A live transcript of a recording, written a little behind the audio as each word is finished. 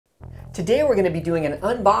Today we're going to be doing an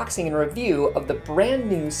unboxing and review of the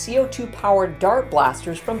brand new CO2 powered dart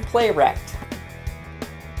blasters from Rekt.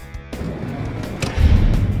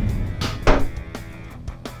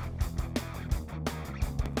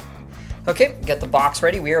 Okay, get the box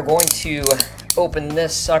ready. We are going to open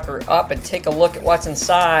this sucker up and take a look at what's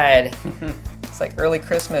inside. It's like early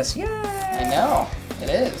Christmas. Yay! I know, it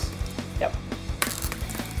is. Yep.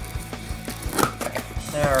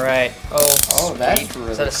 All right. Oh, that's really cool.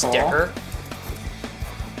 Is that a sticker?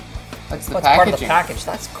 That's the What's packaging. part of the package?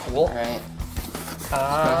 That's cool. All right. Let's go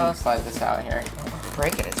ahead and slide this out here.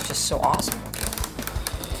 Break it. It's just so awesome.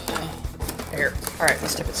 Here. All right,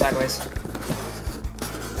 let's tip it sideways.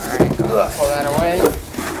 All right, pull that away.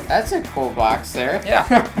 That's a cool box there.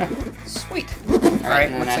 Yeah. Sweet. All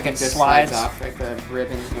right, and looks I like think it this slides off like the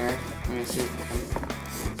ribbon here. Let me see if we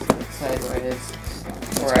can sideways.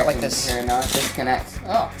 It's got like this. Here, now it disconnects.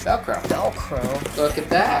 Oh, Velcro. Velcro. Look at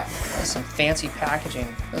that. That's some fancy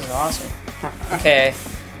packaging. This is awesome. Okay.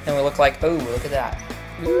 Then we look like, oh, look at that.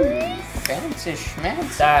 Ooh, fancy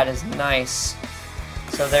schmancy. That is nice.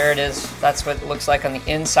 So there it is. That's what it looks like on the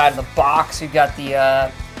inside of the box. You've got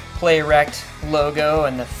the Rekt logo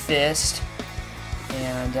and the fist.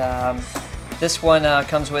 And this one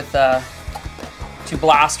comes with 2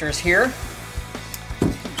 blasters here. 2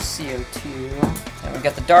 CO2. And we've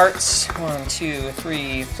got the darts. 1, 2,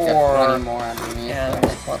 3, 4. Got plenty more underneath. And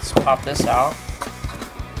let's pop this out.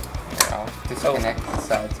 I'll disconnect the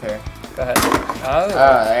sides here. Go ahead. Oh,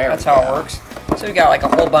 there that's we how go. it works. So we got like a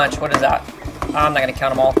whole bunch. What is that? I'm not going to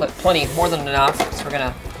count them all, but plenty, more than enough. So we're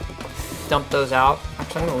going to dump those out.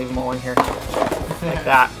 Actually, I'm going to leave them all in here. Like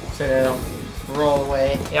that. So they'll roll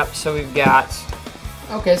away. Yep, so we've got...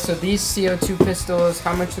 Okay, so these CO2 pistols,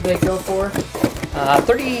 how much do they go for?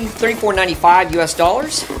 $34.95 US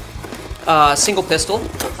dollars. Single pistol.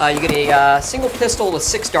 You get a single pistol with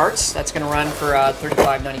 6 darts. That's going to run for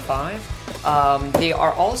 $35.95. They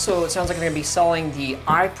are also, it sounds like they're going to be selling the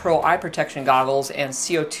iPro eye protection goggles and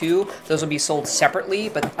CO2. Those will be sold separately,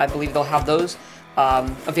 but I believe they'll have those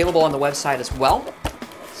available on the website as well.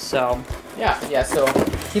 So Yeah, so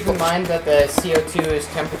keep in mind that the CO2 is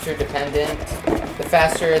temperature dependent. The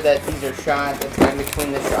faster that these are shot, the time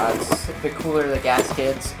between the shots, the cooler the gas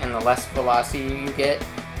gets and the less velocity you get.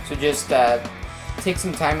 So just take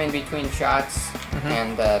some time in between shots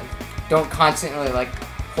and don't constantly like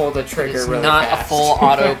pull the trigger it's really not fast. a full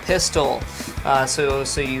auto pistol. So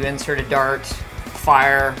you insert a dart,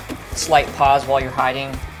 fire, slight pause while you're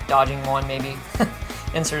hiding, dodging one maybe,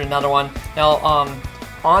 insert another one. Now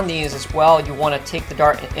on these as well, you want to take the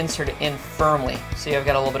dart and insert it in firmly. So you've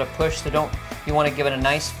got a little bit of push, so you want to give it a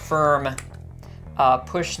nice firm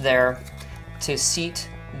push there to seat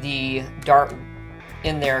the dart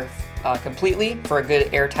in there completely for a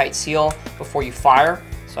good airtight seal before you fire.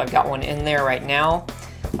 So I've got one in there right now.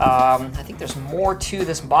 I think there's more to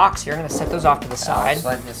this box here. I'm going to set those off to the side. I'll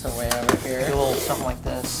slide this away over here. Do a little something like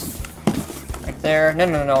this. Right there.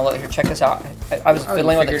 No. Here, check this out. I was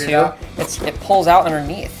fiddling with it too. It pulls out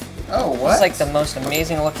underneath. Oh, what? It's like the most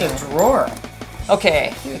amazing looking drawer.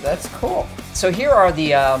 Okay. Dude, that's cool. So here are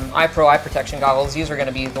the iPro eye protection goggles. These are going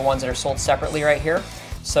to be the ones that are sold separately right here.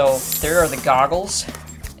 So there are the goggles.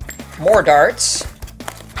 More darts.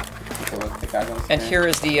 And here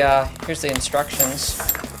is the here's the instructions.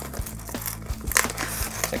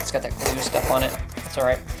 Looks like it's got that glue stuff on it. That's all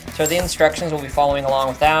right. So the instructions will be following along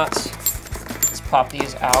with that. Let's pop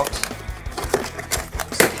these out.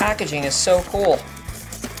 This packaging is so cool.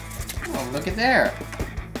 Oh, look at there.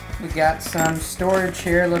 We got some storage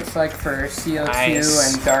here. Looks like for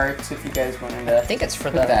CO2 and darts. If you guys wanted to, I think it's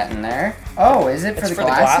for put that in there. Oh, is it for the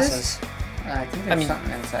glasses? I think there's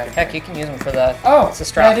something inside of heck, here. you can use them for the. Oh, it's a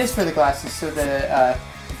strap. that is for the glasses. So the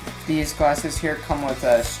these glasses here come with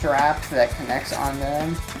a strap that connects on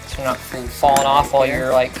them. So you're not falling off while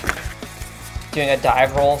you're like doing a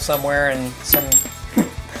dive roll somewhere in some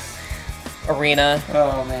arena.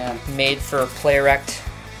 Oh man, made for Rekt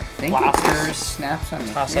blasters. Snaps on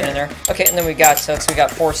Toss that in there. Okay, and then we got 4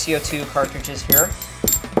 CO2 cartridges here.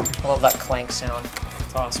 I love that clank sound.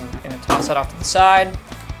 It's awesome. I'm gonna toss that off to the side.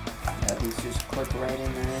 Yeah, these just clip right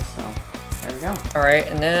in there. So there we go. All right,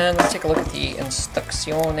 and then let's take a look at the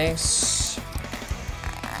instrucciones.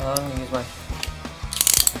 I'm gonna use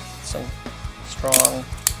some strong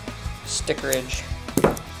stickerage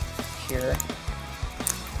here.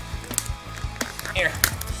 Here.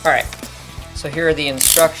 All right. So here are the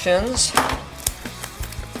instructions.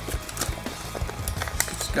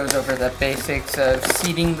 Just goes over the basics of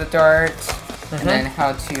seating the dart, and then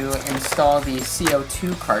how to install the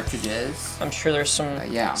CO2 cartridges. I'm sure there's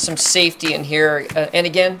some safety in here. And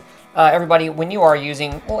again, everybody, when you are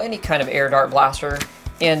using, well, any kind of air dart blaster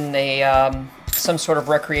in a some sort of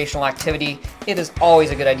recreational activity, it is always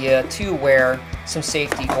a good idea to wear some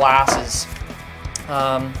safety glasses.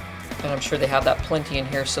 And I'm sure they have that plenty in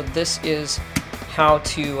here. So this is how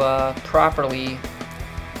to properly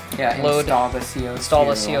install the CO2. Install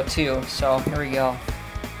the CO2. So here we go.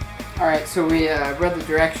 All right, so we read the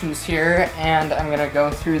directions here, and I'm gonna go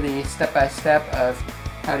through the step-by-step of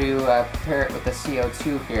how to prepare it with the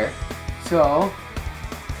CO2 here. So,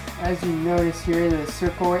 as you notice here, the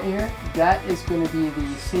circle right here, that is going to be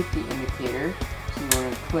the safety indicator. So you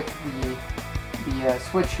want to click the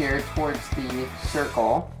switch here towards the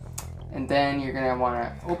circle, and then you're going to want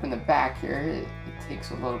to open the back here. It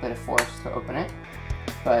takes a little bit of force to open it,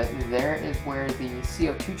 but there is where the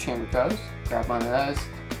CO2 chamber goes. Grab one of those.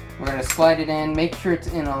 We're going to slide it in, make sure it's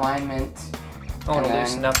in alignment. I want to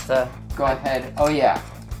loosen up the... Go ahead. Oh yeah.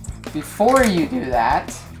 Before you do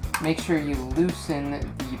that, make sure you loosen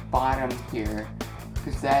the bottom here,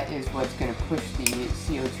 because that is what's going to push the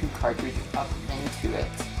CO2 cartridge up into it.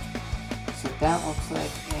 So that looks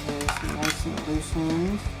like it is nice and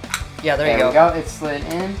loosened. Yeah, there you go. There we go. It's slid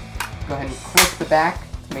in. Go ahead and click the back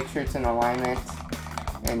to make sure it's in alignment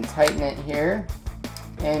and tighten it here.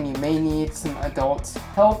 And you may need some adult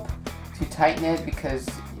help to tighten it because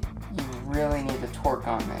you really need the torque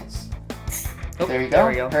on this. Oh, there you go.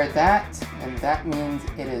 Heard that, and that means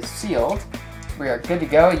it is sealed. We are good to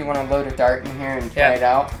go. You want to load a dart in here and try it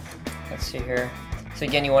out. Let's see here. So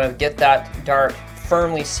again, you want to get that dart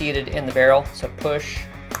firmly seated in the barrel. So push.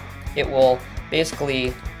 It will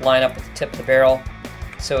basically line up with the tip of the barrel.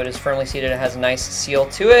 So it is firmly seated. It has a nice seal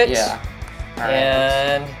to it. Yeah. All right,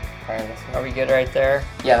 and are we good right there?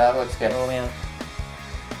 Yeah, that looks good. Oh man.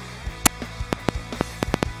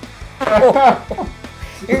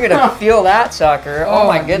 You're gonna feel that sucker. Oh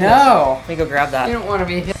my goodness. No. Let me go grab that. You don't want to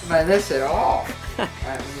be hit by this at all. Alright,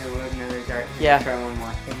 we gotta load another dart. Yeah. Try one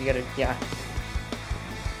more. You gotta, yeah.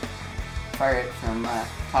 Fire it from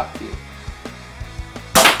top view.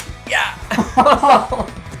 Yeah.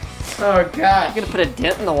 Oh god. You're gonna put a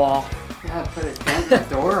dent in the wall. Yeah, put a dent in the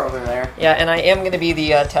door over there. Yeah, and I am gonna be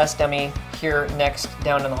the test dummy here next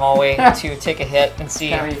down in the hallway to take a hit and see.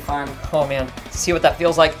 That'll be fun. Oh man, see what that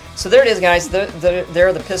feels like. So there it is, guys. There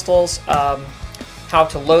are the pistols. How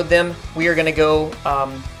to load them. We are gonna go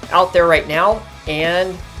out there right now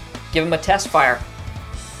and give them a test fire.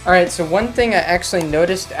 All right. So one thing I actually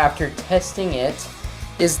noticed after testing it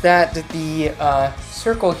is that the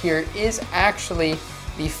circle here is actually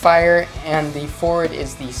the fire and the forward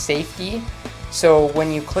is the safety. So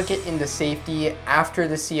when you click it into safety after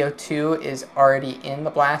the CO2 is already in the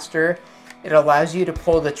blaster, it allows you to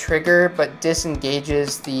pull the trigger but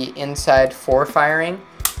disengages the inside for firing.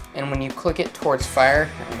 And when you click it towards fire,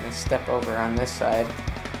 I'm going to step over on this side,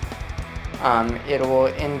 it will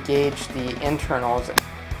engage the internals.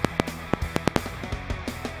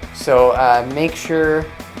 So make sure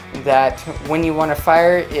that when you want to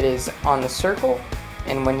fire, it is on the circle.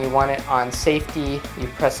 And when you want it on safety, you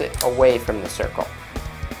press it away from the circle.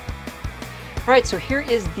 All right, so here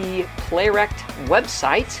is the Rekt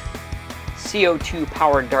website, CO2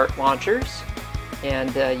 powered dart launchers.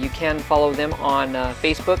 And you can follow them on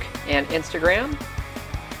Facebook and Instagram.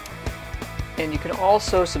 And you can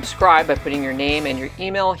also subscribe by putting your name and your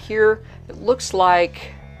email here. It looks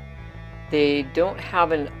like they don't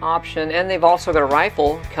have an option, and they've also got a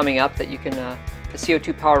rifle coming up that you can a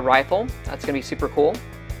CO2 powered rifle. That's going to be super cool.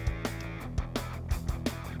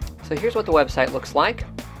 So here's what the website looks like.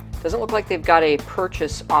 Doesn't look like they've got a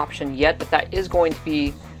purchase option yet, but that is going to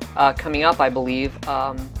be coming up, I believe,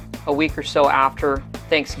 a week or so after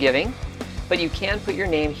Thanksgiving. But you can put your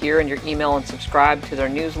name here and your email and subscribe to their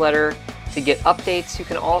newsletter to get updates. You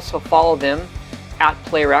can also follow them at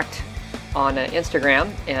Rekt on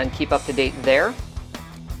Instagram and keep up to date there.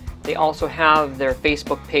 They also have their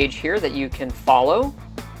Facebook page here that you can follow.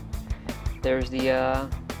 There's the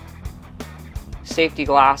safety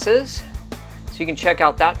glasses, so you can check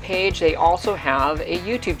out that page. They also have a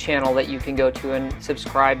YouTube channel that you can go to and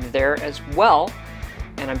subscribe there as well.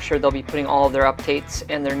 And I'm sure they'll be putting all of their updates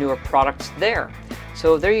and their newer products there.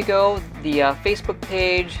 So there you go, the Facebook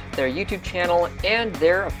page, their YouTube channel, and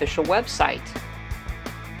their official website.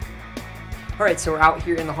 All right, so we're out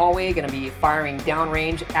here in the hallway, going to be firing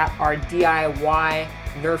downrange at our DIY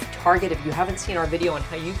Nerf target. If you haven't seen our video on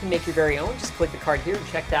how you can make your very own, just click the card here and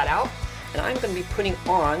check that out. And I'm going to be putting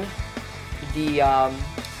on the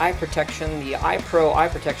eye protection, the iPro eye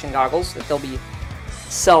protection goggles that they'll be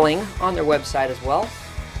selling on their website as well.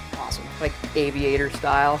 Awesome, like aviator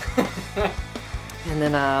style. And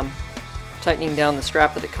then tightening down the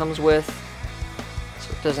strap that it comes with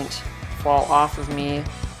so it doesn't fall off of me.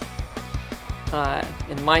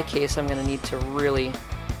 In my case, I'm going to need to really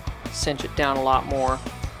cinch it down a lot more,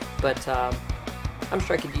 but I'm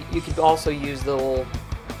sure you could also use the little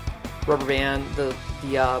rubber band, the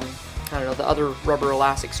I don't know, the other rubber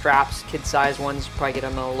elastic straps, kid-size ones. You probably get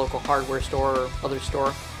them in a local hardware store or other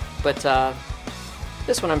store. But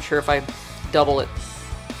this one, I'm sure if I double it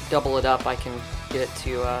up, I can get it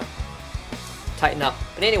to tighten up.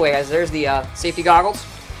 But anyway, guys, there's the safety goggles,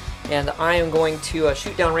 and I am going to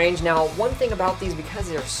shoot down range. Now, one thing about these, because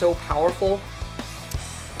they're so powerful,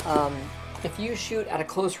 if you shoot at a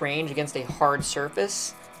close range against a hard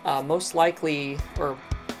surface, most likely, or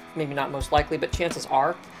maybe not most likely, but chances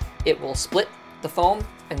are, it will split the foam,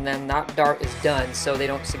 and then that dart is done, so they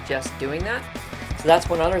don't suggest doing that. So that's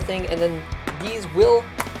one other thing, and then these will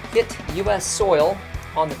hit US soil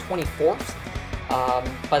on the 24th.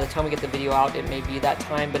 By the time we get the video out, it may be that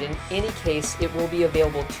time, but in any case, it will be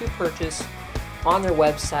available to purchase on their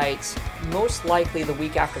websites, most likely the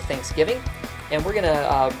week after Thanksgiving. And we're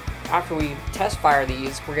gonna, after we test fire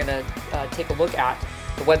these, we're gonna take a look at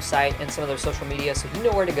the website and some of their social media so you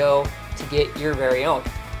know where to go to get your very own.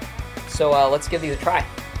 So let's give these a try.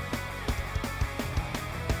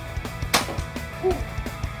 Ooh. You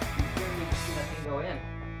really need to see that thing go in.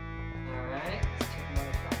 Alright, let's take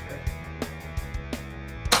another shot here.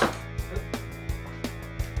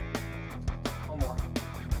 One more.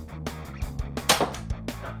 No.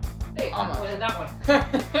 Hey, almost. What is that one?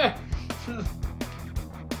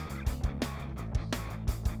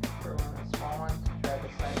 For one of the small ones, try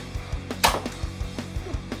this side.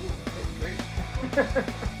 Great.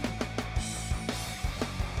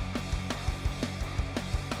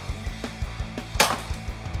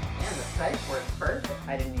 Sights work perfect.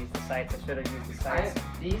 I didn't use the sights. I should have used the sights.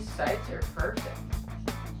 These sights are perfect.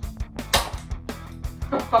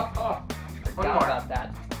 Forgot One more. about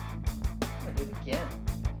that. I'm gonna do it again.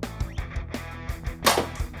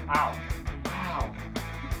 Ow.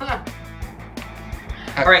 Ow.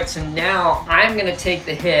 Alright, so now I'm gonna take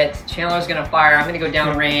the hit. Chandler's gonna fire. I'm gonna go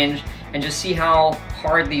down range and just see how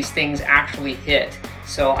hard these things actually hit.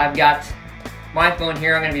 So I've got my phone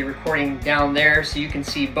here. I'm going to be recording down there so you can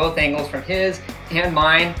see both angles from his and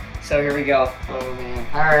mine. So here we go. Oh man.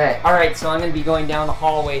 Alright, so I'm going to be going down the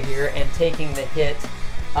hallway here and taking the hit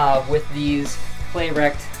with these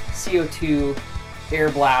Rekt CO2 air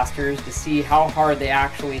blasters to see how hard they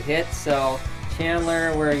actually hit. So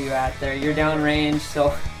Chandler, where are you at there? You're down range,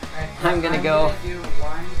 so Right, I'm going to go. I'm going to do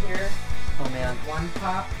one here. Oh man. One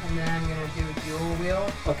pop, and then I'm going to do a dual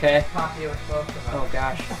wheel. Okay. Pop you with both of them. Oh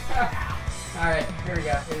gosh. Alright, here we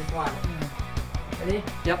go. Here's one. Ready?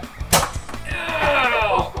 Yep.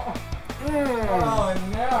 Oh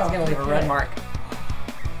no! It's gonna leave a red mark.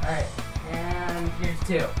 Alright, and here's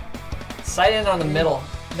two. Sight in on the middle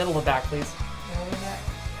of the back, please.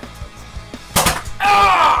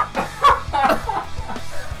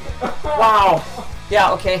 Wow.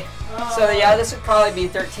 Yeah. Okay. So yeah, this would probably be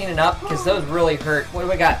 13 and up because those really hurt. What do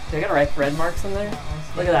we got? Do I got red marks in there?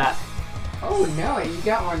 Look at that. Oh no, you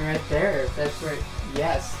got one right there. That's right.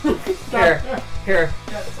 Yes. Here.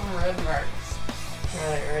 Got some red marks.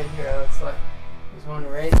 Right here. Looks like there's one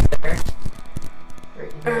right there.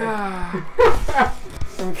 Right here.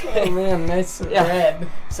 Okay. Oh man, nice red.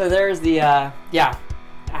 So there's the yeah.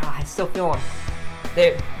 I still feel them.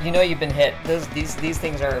 You know you've been hit. These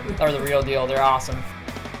things are the real deal. They're awesome.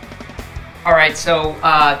 All right, so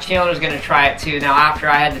Chandler's gonna try it too. Now after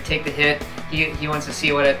I had to take the hit, he wants to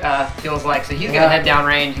see what it feels like. So he's gonna head down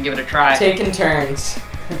range and give it a try. Taking turns.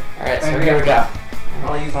 All right, so here we go.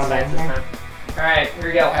 I'll use the sights this time. All right, here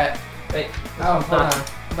we go. All right. Wait. Oh, hold on.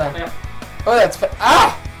 Hold on. Yep. Oh, that's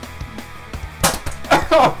ah!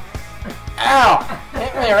 Ow! Ow!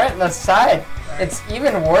 Hit me right in the side. Sorry. It's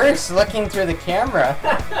even worse looking through the camera.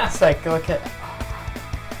 It's like, look at.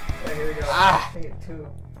 So here we go. Ah! Take it two.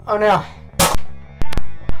 Oh no!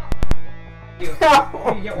 You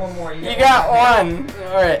get one more. You got one.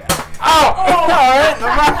 All right. Oh! All right, the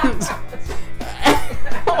buttons.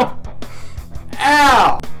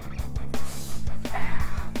 Ow!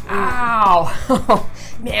 Ow!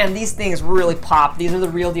 Man, these things really pop. These are the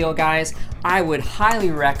real deal, guys. I would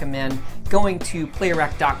highly recommend going to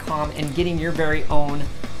playrekt.com and getting your very own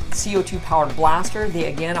CO2 powered blaster. They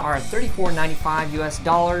again are $34.95 US.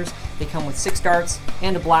 They come with 6 darts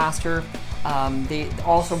and a blaster. They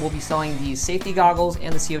also will be selling these safety goggles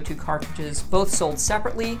and the CO2 cartridges, both sold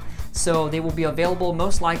separately. So they will be available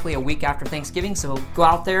most likely a week after Thanksgiving. So go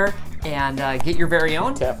out there and get your very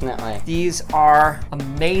own. Definitely. These are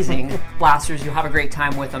amazing blasters. You'll have a great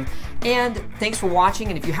time with them. And thanks for watching,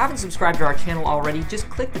 and if you haven't subscribed to our channel already, just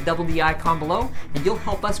click the double D icon below and you'll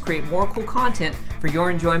help us create more cool content for your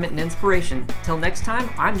enjoyment and inspiration. Till next time,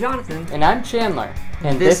 I'm Jonathan. And I'm Chandler.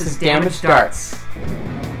 And this is Damaged Darts.